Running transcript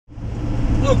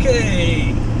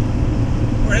Okay,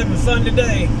 we're having fun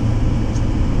today.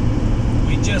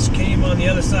 We just came on the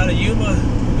other side of Yuma.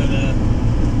 We're gonna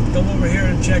come over here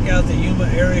and check out the Yuma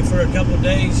area for a couple of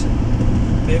days.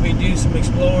 Maybe do some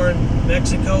exploring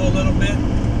Mexico a little bit.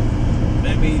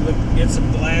 Maybe get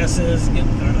some glasses, get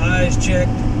our eyes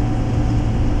checked,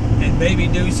 and maybe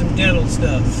do some dental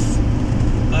stuff.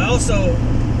 I also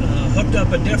hooked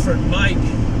up a different mic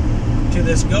to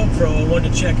this GoPro. I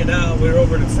wanted to check it out. We were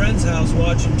over at a friend's house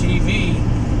watching TV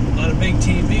on a big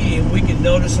TV, and we could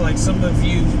notice, like some of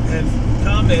you have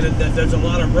commented, that there's a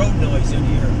lot of road noise in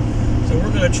here. So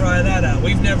we're going to try that out.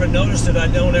 We've never noticed it. I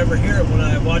don't ever hear it when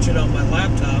I watch it on my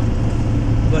laptop,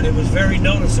 but it was very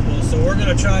noticeable. So we're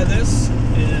going to try this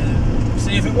and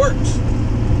see if it works.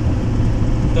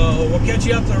 So we'll catch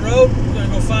you up the road. We're going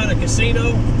to go find a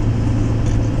casino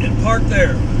and park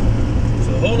there.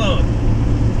 So hold on.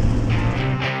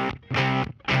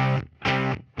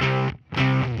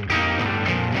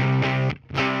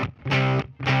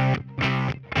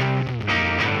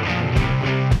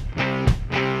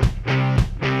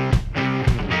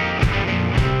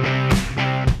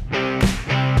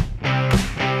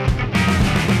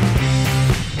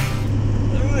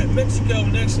 Mexico,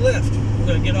 next left. We're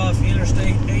going to get off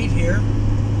Interstate 8 here,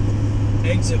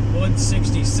 exit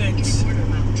 166,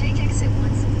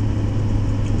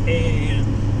 and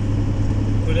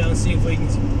go down and see if we can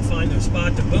find a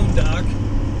spot to boondock.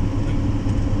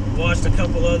 We watched a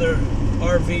couple other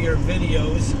RV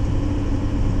videos,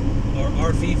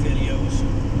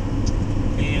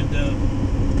 and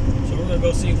so we're going to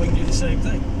go see if we can do the same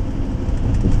thing.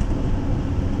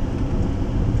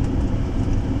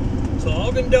 So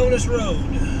Algodones Road.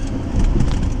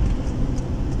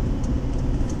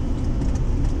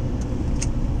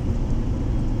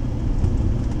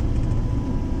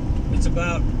 It's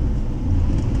about,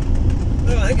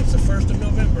 well, I think it's the 1st of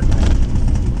November.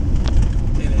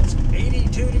 And it's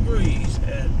 82 degrees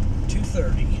at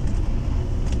 2:30.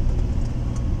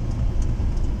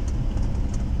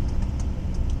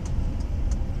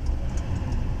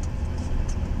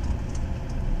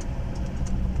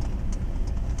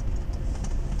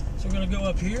 So we're going to go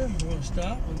up here, we're going to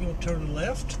stop, we're going to turn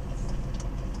left.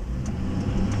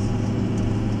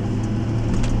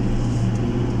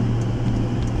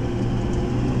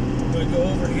 We're going to go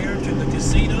over here to the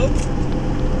casino.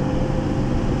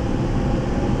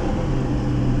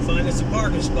 Find us a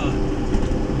parking spot.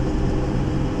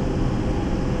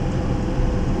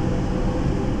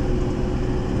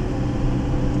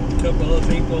 A couple of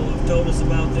people have told us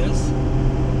about this.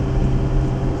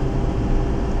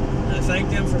 I thank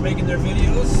them for making their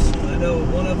videos. I know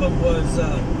one of them was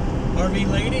RV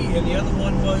Lady, and the other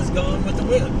one was Gone with the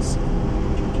Winds.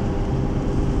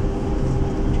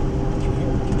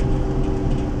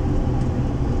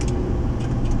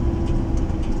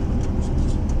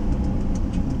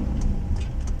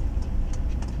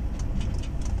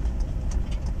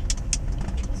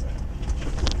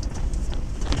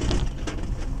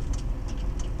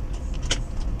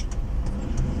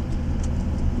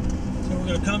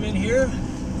 Come in here,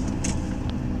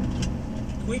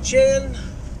 Quechan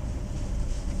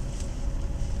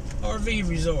RV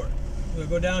Resort. We'll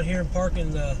go down here and park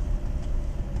in the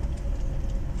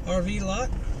RV lot.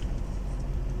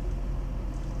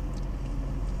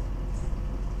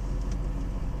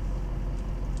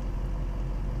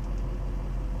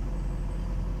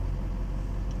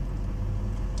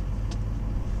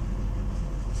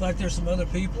 Looks like there's some other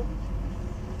people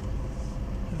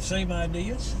with the same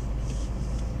ideas.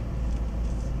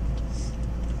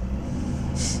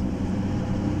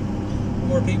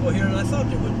 More people here than I thought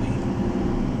there would be.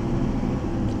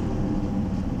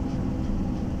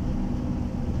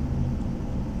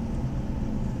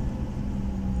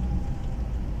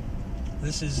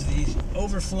 This is the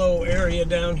overflow area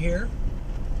down here.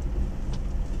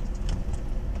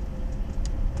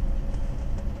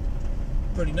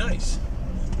 Pretty nice.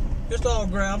 Just all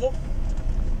gravel.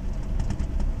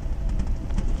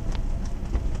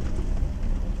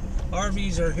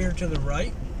 RVs are here to the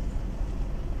right.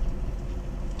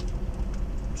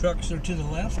 Trucks are to the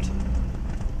left.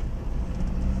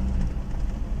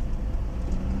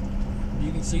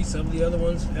 You can see some of the other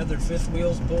ones have their fifth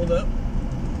wheels pulled up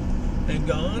and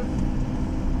gone.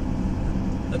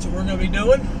 That's what we're going to be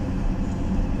doing.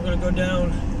 We're going to go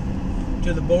down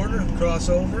to the border and cross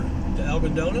over to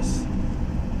Algodones.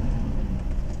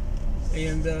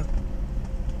 And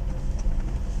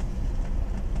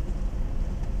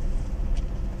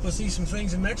we'll see some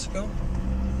things in Mexico.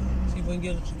 See if we can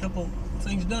get a couple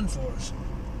things done for us.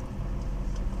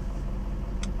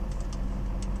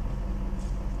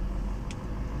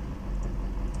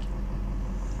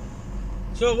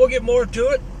 So we'll get more to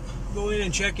it. Go in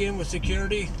and check in with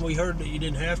security. We heard that you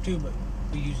didn't have to, but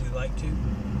we usually like to.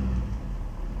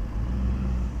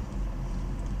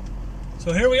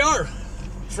 So here we are.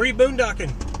 Free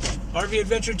boondocking. RV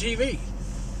Adventure TV.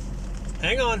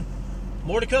 Hang on.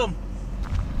 More to come.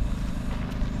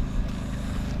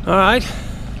 Alright.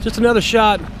 Just another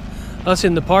shot. Us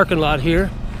in the parking lot here.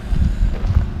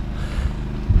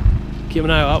 Kim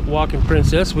and I are out walking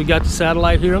Princess. We got the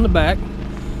satellite here on the back.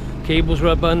 Cables are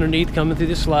up underneath coming through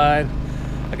the slide.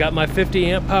 I got my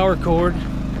 50 amp power cord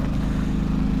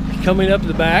coming up to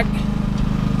the back.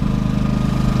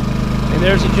 And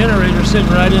there's a generator sitting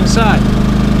right inside.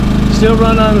 Still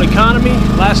running on an economy.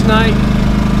 Last night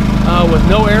with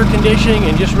no air conditioning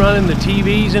and just running the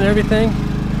TVs and everything,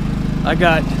 I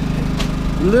got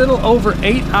a little over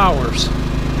 8 hours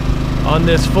on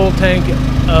this full tank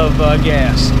of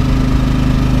gas.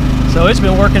 So it's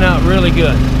been working out really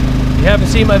good. If you haven't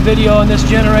seen my video on this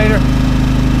generator,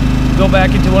 go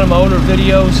back into one of my older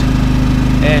videos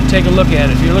and take a look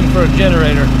at it. If you're looking for a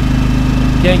generator,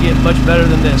 can't get much better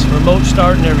than this. Remote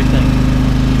start and everything.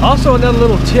 Also, another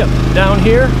little tip down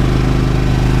here,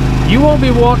 you won't be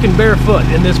walking barefoot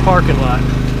in this parking lot.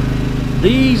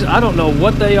 These, I don't know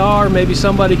what they are, maybe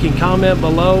somebody can comment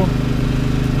below,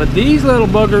 but these little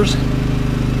boogers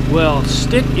will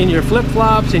stick in your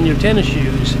flip-flops and your tennis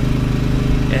shoes,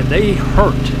 and they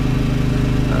hurt.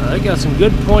 They got some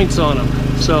good points on them.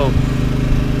 So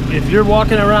if you're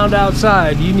walking around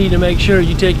outside, you need to make sure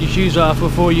you take your shoes off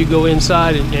before you go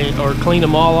inside or clean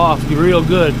them all off real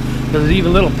good, because there's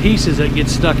even little pieces that get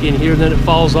stuck in here, and then it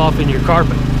falls off in your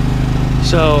carpet.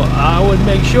 So I would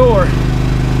make sure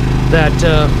that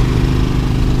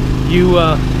you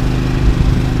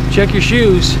check your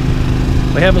shoes.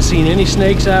 We haven't seen any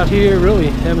snakes out here, really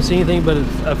haven't seen anything but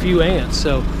a few ants.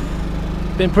 So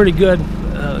been pretty good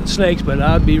snakes, but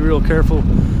I'd be real careful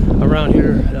around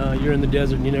here. You're in the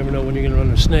desert and you never know when you're gonna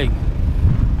run a snake.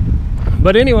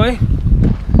 But anyway,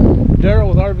 Daryl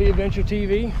with RV Adventure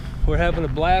TV. We're having a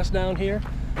blast down here,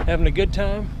 having a good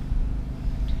time.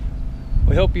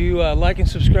 We hope you like and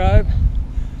subscribe.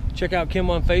 Check out Kim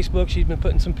on Facebook. She's been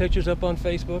putting some pictures up on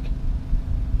Facebook.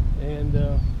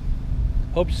 And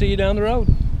hope to see you down the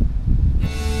road.